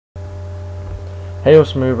Hey, yo,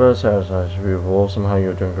 Smoothers, how's nice to be awesome, how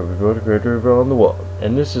you're doing, could be good, great review on the world.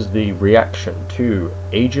 And this is the reaction to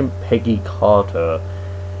Agent Peggy Carter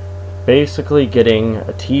basically getting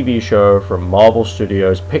a TV show from Marvel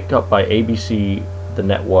Studios picked up by ABC, the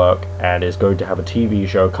network, and is going to have a TV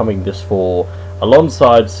show coming this fall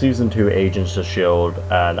alongside Season 2 Agents of S.H.I.E.L.D.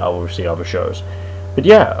 and obviously other shows. But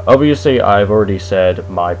yeah, obviously I've already said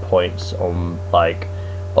my points on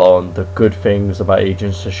the good things about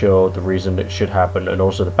Agents of S.H.I.E.L.D., the reason it should happen, and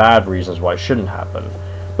also the bad reasons why it shouldn't happen.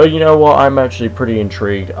 But you know what, I'm actually pretty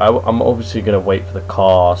intrigued. I'm obviously going to wait for the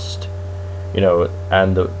cast,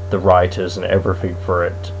 and the writers and everything for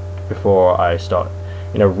it before I start,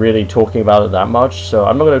 really talking about it that much. So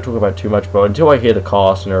I'm not going to talk about it too much, but until I hear the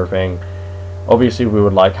cast and everything, obviously we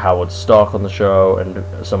would like Howard Stark on the show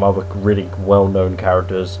and some other really well-known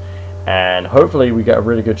characters. And hopefully we get a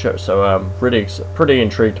really good show. So really pretty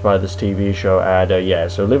intrigued by this TV show. And yeah,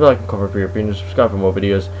 so leave a like and comment for your opinions, subscribe for more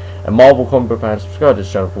videos, and Marvel comic book fans, subscribe to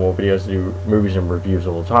this channel for more videos. I do movies and reviews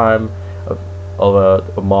all the time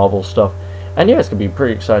of Marvel stuff. And yeah, it's gonna be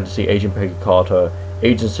pretty exciting to see Agent Peggy Carter,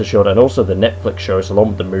 Agents of S.H.I.E.L.D., and also the Netflix shows along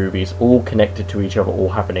with the movies all connected to each other, all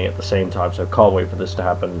happening at the same time. So can't wait for this to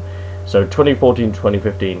happen. So 2014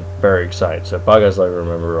 2015, very excited. So bye guys, later,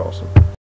 remember, you're awesome.